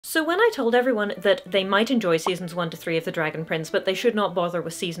So when I told everyone that they might enjoy seasons 1 to 3 of The Dragon Prince, but they should not bother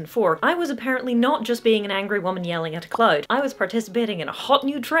with season 4, I was apparently not just being an angry woman yelling at a cloud. I was participating in a hot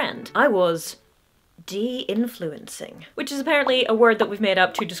new trend. I was deinfluencing, which is apparently a word that we've made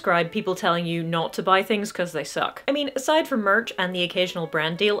up to describe people telling you not to buy things because they suck. I mean, aside from merch and the occasional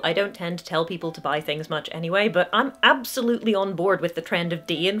brand deal, I don't tend to tell people to buy things much anyway, but I'm absolutely on board with the trend of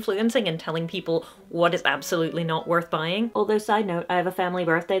deinfluencing and telling people what is absolutely not worth buying. Although, side note, I have a family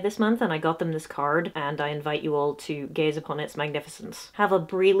birthday this month and I got them this card and I invite you all to gaze upon its magnificence. Have a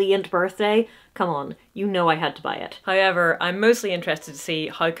brilliant birthday. Come on, you know I had to buy it. However, I'm mostly interested to see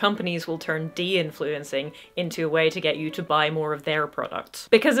how companies will turn deinfluencing into a way to get you to buy more of their products.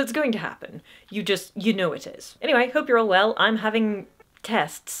 Because it's going to happen. You know it is. Anyway, hope you're all well. I'm having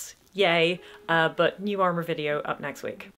tests. Yay. But new armor video up next week.